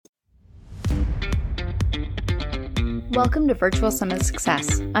Welcome to Virtual Summit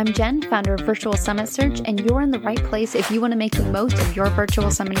Success. I'm Jen, founder of Virtual Summit Search, and you're in the right place if you want to make the most of your Virtual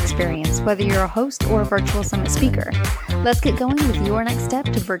Summit experience, whether you're a host or a Virtual Summit speaker. Let's get going with your next step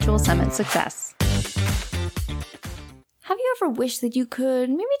to Virtual Summit Success. Have you ever wished that you could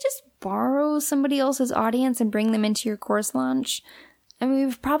maybe just borrow somebody else's audience and bring them into your course launch? I mean,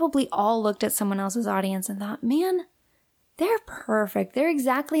 we've probably all looked at someone else's audience and thought, man, they're perfect. They're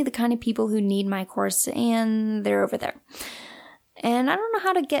exactly the kind of people who need my course, and they're over there. And I don't know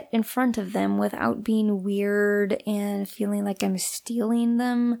how to get in front of them without being weird and feeling like I'm stealing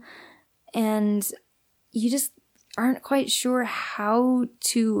them. And you just aren't quite sure how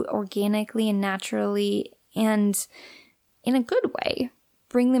to organically and naturally and in a good way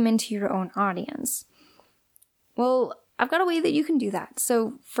bring them into your own audience. Well, I've got a way that you can do that.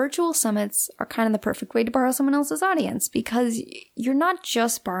 So virtual summits are kind of the perfect way to borrow someone else's audience, because you're not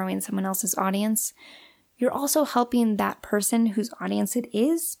just borrowing someone else's audience, you're also helping that person whose audience it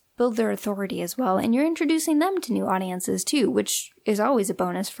is build their authority as well. And you're introducing them to new audiences too, which is always a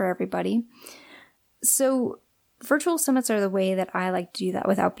bonus for everybody. So virtual summits are the way that I like to do that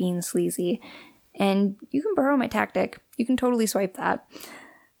without being sleazy. And you can borrow my tactic. You can totally swipe that.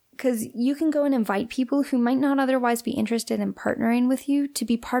 Because you can go and invite people who might not otherwise be interested in partnering with you to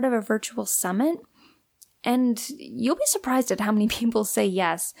be part of a virtual summit. And you'll be surprised at how many people say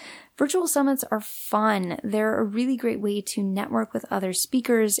yes. Virtual summits are fun. They're a really great way to network with other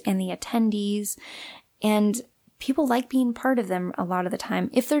speakers and the attendees. And people like being part of them a lot of the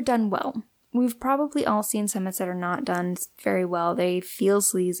time if they're done well. We've probably all seen summits that are not done very well. They feel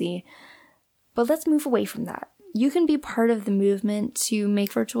sleazy. But let's move away from that. You can be part of the movement to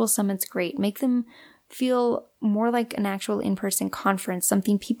make virtual summits great, make them feel more like an actual in-person conference,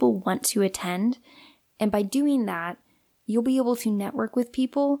 something people want to attend. And by doing that, you'll be able to network with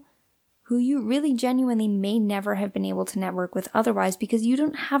people who you really genuinely may never have been able to network with otherwise, because you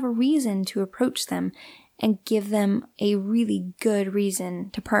don't have a reason to approach them and give them a really good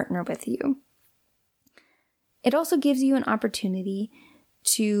reason to partner with you. It also gives you an opportunity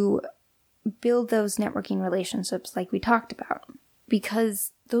to build those networking relationships like we talked about,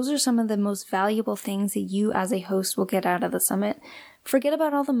 because those are some of the most valuable things that you as a host will get out of the summit. Forget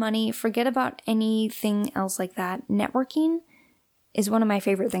about all the money, forget about anything else like that. Networking is one of my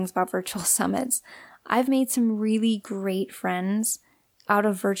favorite things about virtual summits. I've made some really great friends out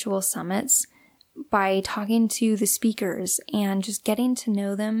of virtual summits by talking to the speakers and just getting to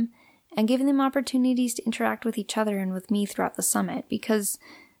know them and giving them opportunities to interact with each other and with me throughout the summit, because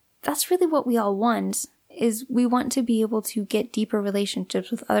that's really what we all want, is we want to be able to get deeper relationships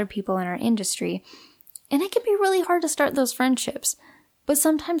with other people in our industry. And it can be really hard to start those friendships, but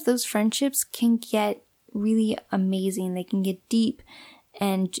sometimes those friendships can get really amazing. They can get deep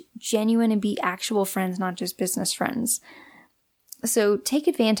and genuine and be actual friends, not just business friends. So take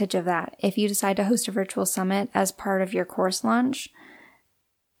advantage of that if you decide to host a virtual summit as part of your course launch.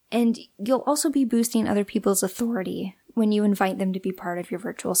 And you'll also be boosting other people's authority when you invite them to be part of your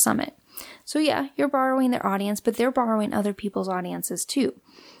virtual summit. So yeah, you're borrowing their audience, but they're borrowing other people's audiences too.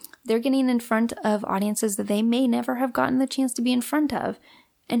 They're getting in front of audiences that they may never have gotten the chance to be in front of.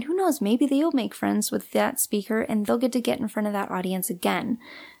 And who knows, maybe they'll make friends with that speaker and they'll get to get in front of that audience again.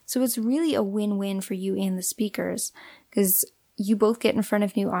 So it's really a win-win for you and the speakers, because you both get in front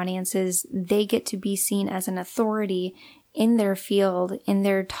of new audiences. They get to be seen as an authority in their field, in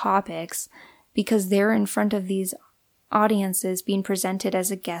their topics, because they're in front of these audiences being presented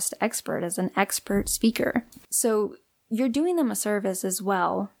as a guest expert, as an expert speaker. So you're doing them a service as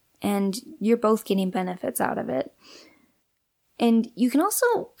well, and you're both getting benefits out of it. And you can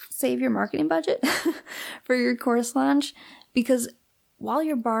also save your marketing budget for your course launch, because while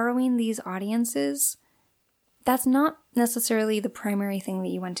you're borrowing these audiences, that's not necessarily the primary thing that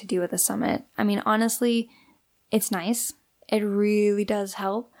you want to do at the summit. I mean, honestly, it's nice. It really does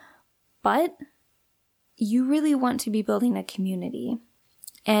help, but you really want to be building a community,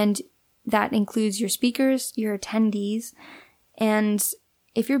 and that includes your speakers, your attendees, and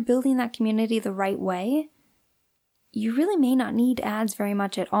if you're building that community the right way, you really may not need ads very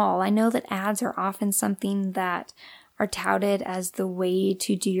much at all. I know that ads are often something that are touted as the way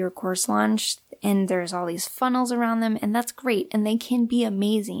to do your course launch, and there's all these funnels around them, and that's great, and they can be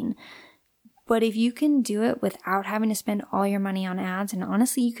amazing. But if you can do it without having to spend all your money on ads, and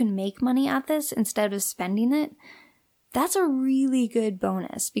honestly, you can make money at this instead of spending it, that's a really good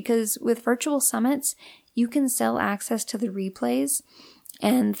bonus, because with virtual summits, you can sell access to the replays,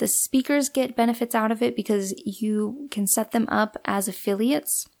 and the speakers get benefits out of it because you can set them up as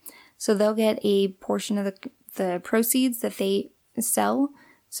affiliates. So they'll get a portion of the proceeds that they sell.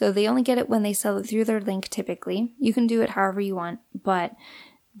 So they only get it when they sell it through their link typically. You can do it however you want, but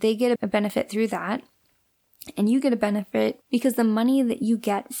they get a benefit through that. And you get a benefit because the money that you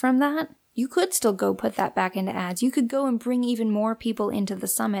get from that, you could still go put that back into ads. You could go and bring even more people into the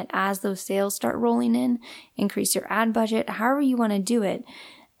summit as those sales start rolling in, increase your ad budget, however you want to do it.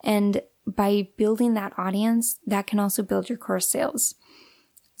 And by building that audience, that can also build your course sales.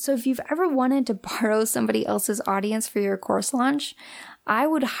 So if you've ever wanted to borrow somebody else's audience for your course launch, I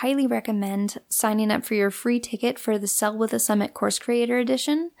would highly recommend signing up for your free ticket for the Sell with a Summit Course Creator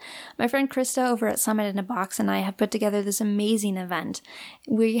Edition. My friend Krista over at Summit in a Box and I have put together this amazing event.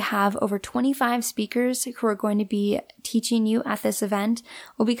 We have over 25 speakers who are going to be teaching you at this event.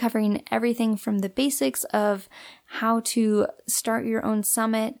 We'll be covering everything from the basics of how to start your own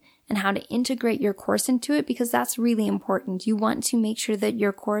summit and how to integrate your course into it, because that's really important. You want to make sure that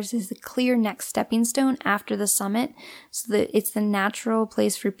your course is the clear next stepping stone after the summit, so that it's the natural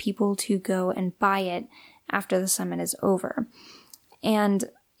place for people to go and buy it after the summit is over. And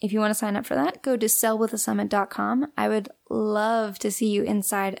if you want to sign up for that, go to sellwithasummit.com. I would love to see you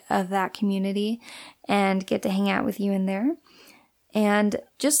inside of that community and get to hang out with you in there. And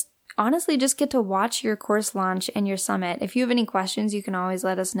honestly, just get to watch your course launch and your summit. If you have any questions, you can always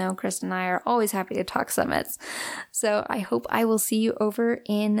let us know. Chris and I are always happy to talk summits. So I hope I will see you over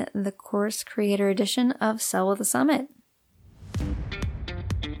in the Course Creator Edition of Sell with a Summit.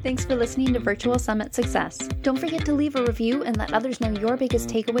 Thanks for listening to Virtual Summit Success. Don't forget to leave a review and let others know your biggest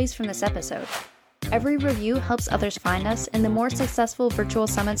takeaways from this episode. Every review helps others find us, and the more successful virtual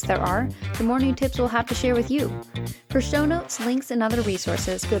summits there are, the more new tips we'll have to share with you. For show notes, links, and other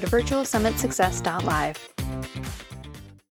resources, go to virtualsummitsuccess.live.